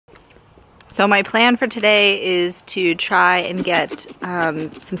So my plan for today is to try and get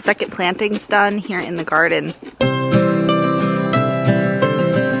some second plantings done here in the garden.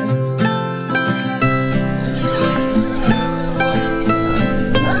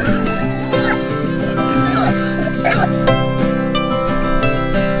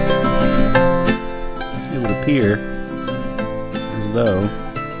 It would appear as though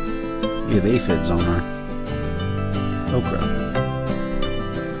we have aphids on our okra,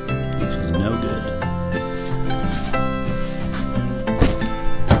 which is no good.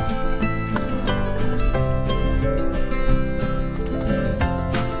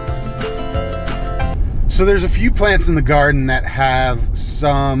 So there's a few plants in the garden that have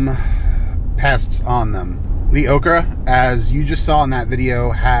some pests on them. The okra, as you just saw in that video,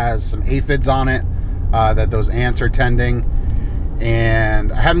 has some aphids on it that those ants are tending.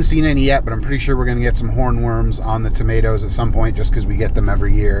 And I haven't seen any yet, but I'm pretty sure we're going to get some hornworms on the tomatoes at some point just because we get them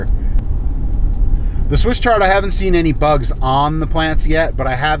every year. The Swiss chard, I haven't seen any bugs on the plants yet, but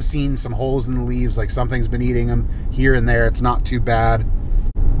I have seen some holes in the leaves, like something's been eating them here and there. It's not too bad.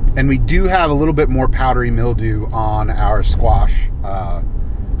 And we do have a little bit more powdery mildew on our squash,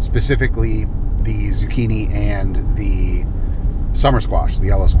 specifically the zucchini and the summer squash, the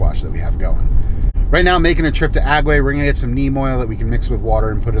yellow squash that we have going. Right now I'm making a trip to Agway. We're gonna get some neem oil that we can mix with water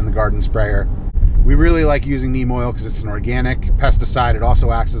and put in the garden sprayer. We really like using neem oil because it's an organic pesticide. It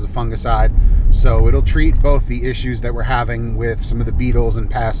also acts as a fungicide. So it'll treat both the issues that we're having with some of the beetles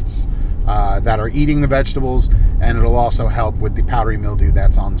and pests that are eating the vegetables, and it'll also help with the powdery mildew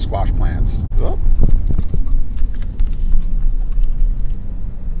that's on the squash plants. Oh.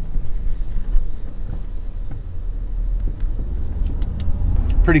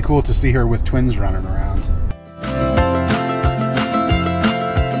 Pretty cool to see her with twins running around.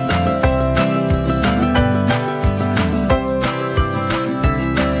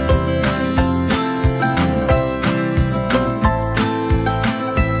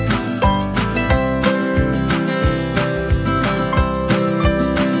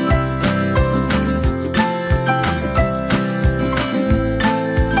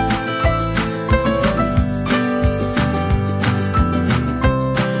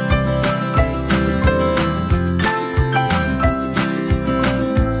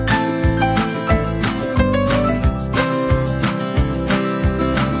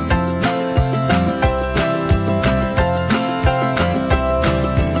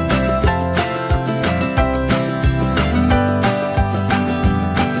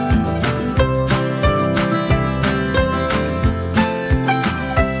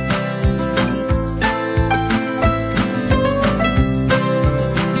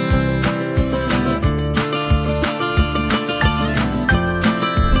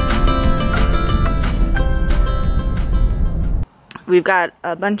 We've got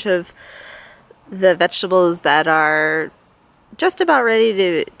a bunch of the vegetables that are just about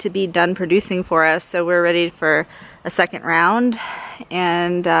ready to be done producing for us, so we're ready for a second round.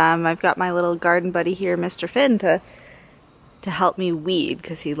 And I've got my little garden buddy here, Mr. Finn, to help me weed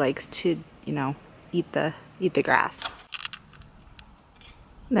because he likes to, you know, eat the grass.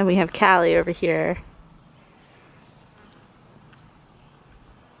 And then we have Callie over here.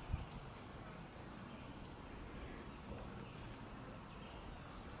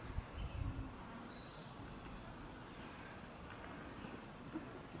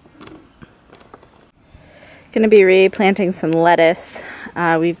 Going to be replanting some lettuce.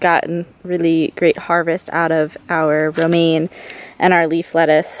 We've gotten really great harvest out of our romaine and our leaf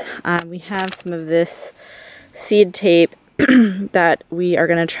lettuce. We have some of this seed tape that we are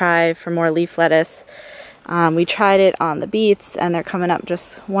going to try for more leaf lettuce. We tried it on the beets and they're coming up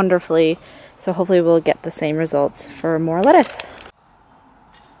just wonderfully, so hopefully we'll get the same results for more lettuce.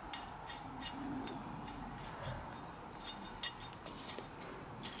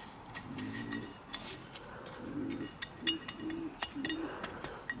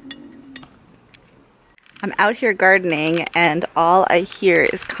 I'm out here gardening and all I hear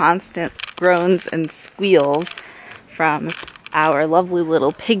is constant groans and squeals from our lovely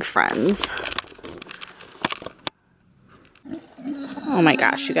little pig friends. Oh my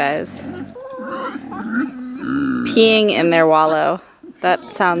gosh, you guys. Peeing in their wallow.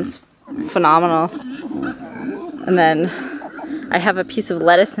 That sounds phenomenal. And then I have a piece of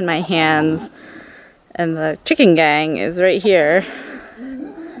lettuce in my hands and the chicken gang is right here.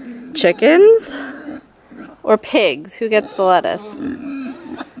 Chickens? Or pigs? Who gets the lettuce?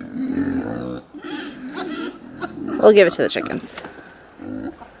 We'll give it to the chickens.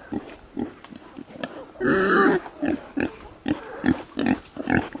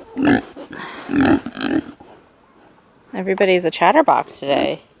 Everybody's a chatterbox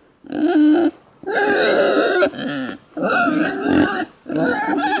today.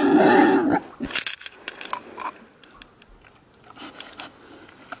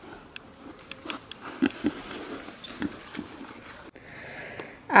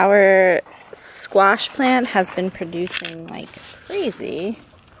 Our squash plant has been producing like crazy.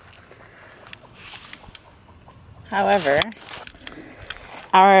 However,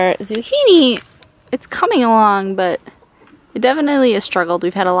 our zucchini, it's coming along, but it definitely has struggled.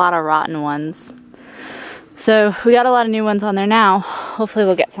 We've had a lot of rotten ones. So we got a lot of new ones on there now. Hopefully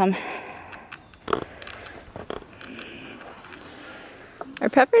we'll get some. Our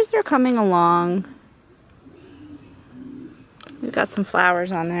peppers are coming along. We've got some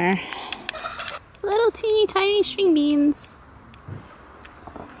flowers on there. Little teeny tiny string beans.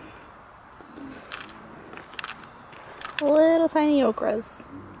 Little tiny okras.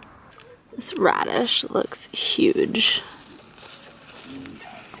 This radish looks huge.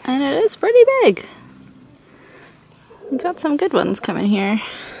 And it is pretty big. We got some good ones coming here.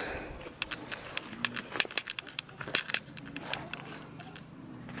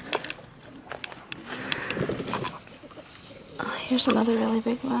 Here's another really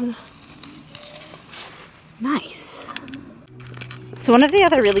big one. Nice. So one of the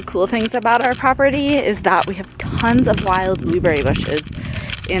other really cool things about our property is that we have tons of wild blueberry bushes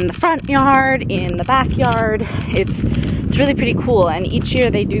in the front yard, in the backyard. It's really pretty cool, and each year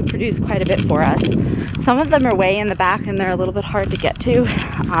they do produce quite a bit for us. Some of them are way in the back and they're a little bit hard to get to,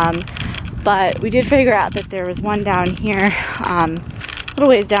 but we did figure out that there was one down here, a little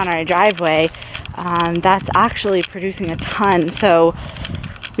ways down our driveway, that's actually producing a ton. So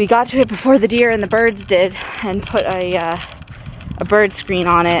we got to it before the deer and the birds did and put a bird screen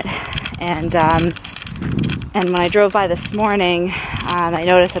on it, and when I drove by this morning, I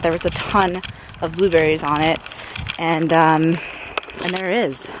noticed that there was a ton of blueberries on it, and there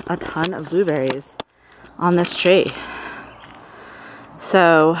is a ton of blueberries on this tree.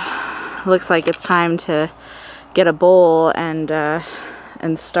 So it looks like it's time to get a bowl and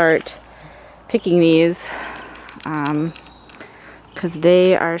start picking these, because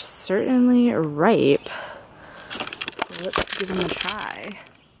they are certainly ripe. So let's give them a try.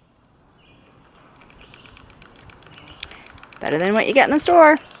 Better than what you get in the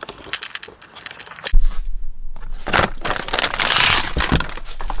store.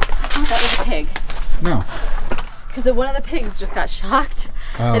 Oh, that was a pig. No. Because one of the pigs just got shocked,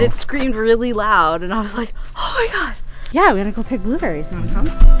 and it screamed really loud, and I was like, oh my god. Yeah, we're gonna go pick blueberries. You wanna come?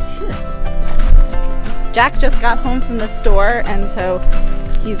 Sure. Jack just got home from the store, and so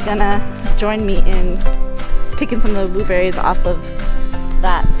he's gonna join me in picking some of the blueberries off of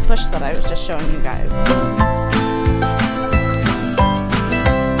that bush that I was just showing you guys.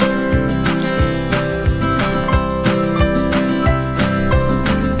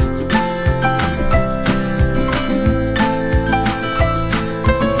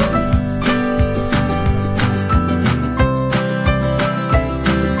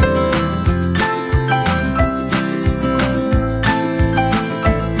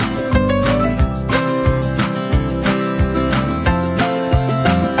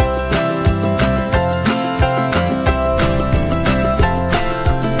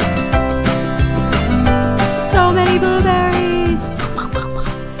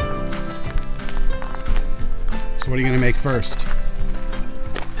 What are you going to make first?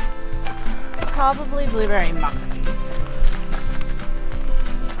 Probably blueberry muffins.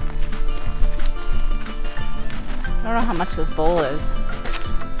 I don't know how much this bowl is.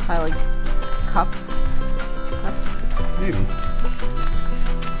 Probably like a cup. Maybe.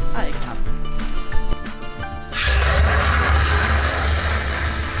 Probably a cup.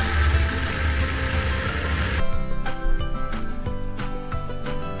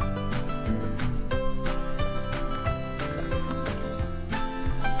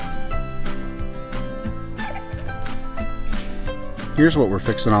 Here's what we're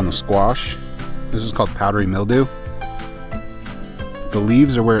fixing on the squash. This is called powdery mildew. The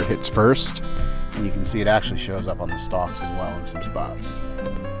leaves are where it hits first, and you can see it actually shows up on the stalks as well in some spots.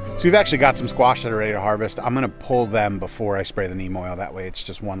 So we've actually got some squash that are ready to harvest. I'm gonna pull them before I spray the neem oil. That way it's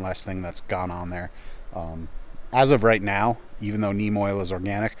just one less thing that's gone on there. As of right now, even though neem oil is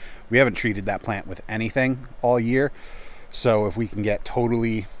organic, we haven't treated that plant with anything all year. So if we can get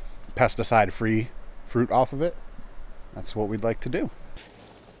totally pesticide-free fruit off of it, that's what we'd like to do.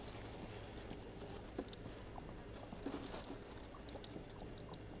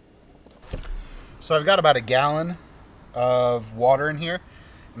 So I've got about a gallon of water in here,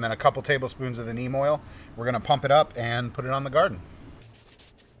 and then a couple tablespoons of the neem oil. We're gonna pump it up and put it on the garden.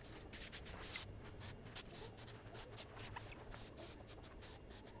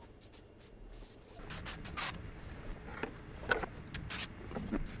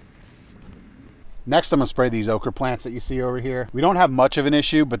 Next, I'm gonna spray these ochre plants that you see over here. We don't have much of an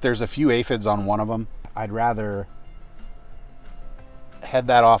issue, but there's a few aphids on one of them. I'd rather head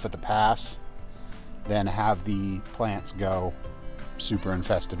that off at the pass than have the plants go super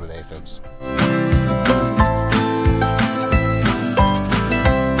infested with aphids.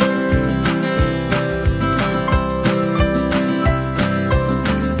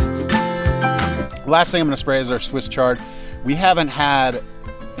 Last thing I'm going to spray is our Swiss chard. We haven't had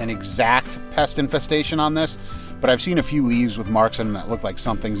an exact pest infestation on this, but I've seen a few leaves with marks in them that look like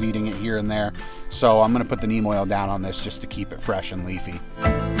something's eating it here and there. So I'm going to put the neem oil down on this just to keep it fresh and leafy. All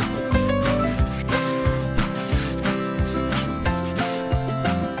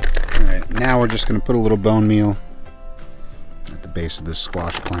right, now we're just going to put a little bone meal at the base of this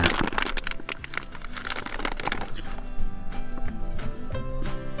squash plant.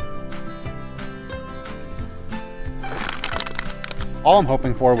 All I'm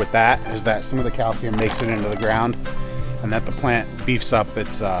hoping for with that is that some of the calcium makes it into the ground and that the plant beefs up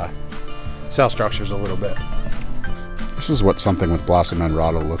its cell structures a little bit. This is what something with blossom end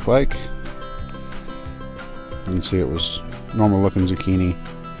rot will look like. You can see it was normal looking zucchini,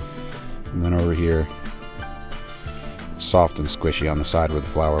 and then over here it's soft and squishy on the side where the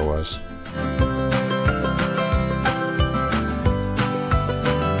flower was.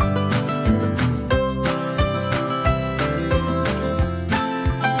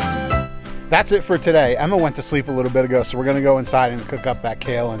 That's it for today. Emma went to sleep a little bit ago, so we're gonna go inside and cook up that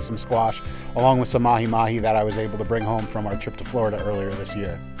kale and some squash, along with some mahi-mahi that I was able to bring home from our trip to Florida earlier this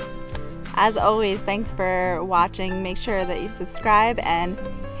year. As always, thanks for watching. Make sure that you subscribe and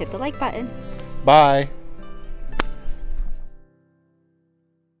hit the like button. Bye.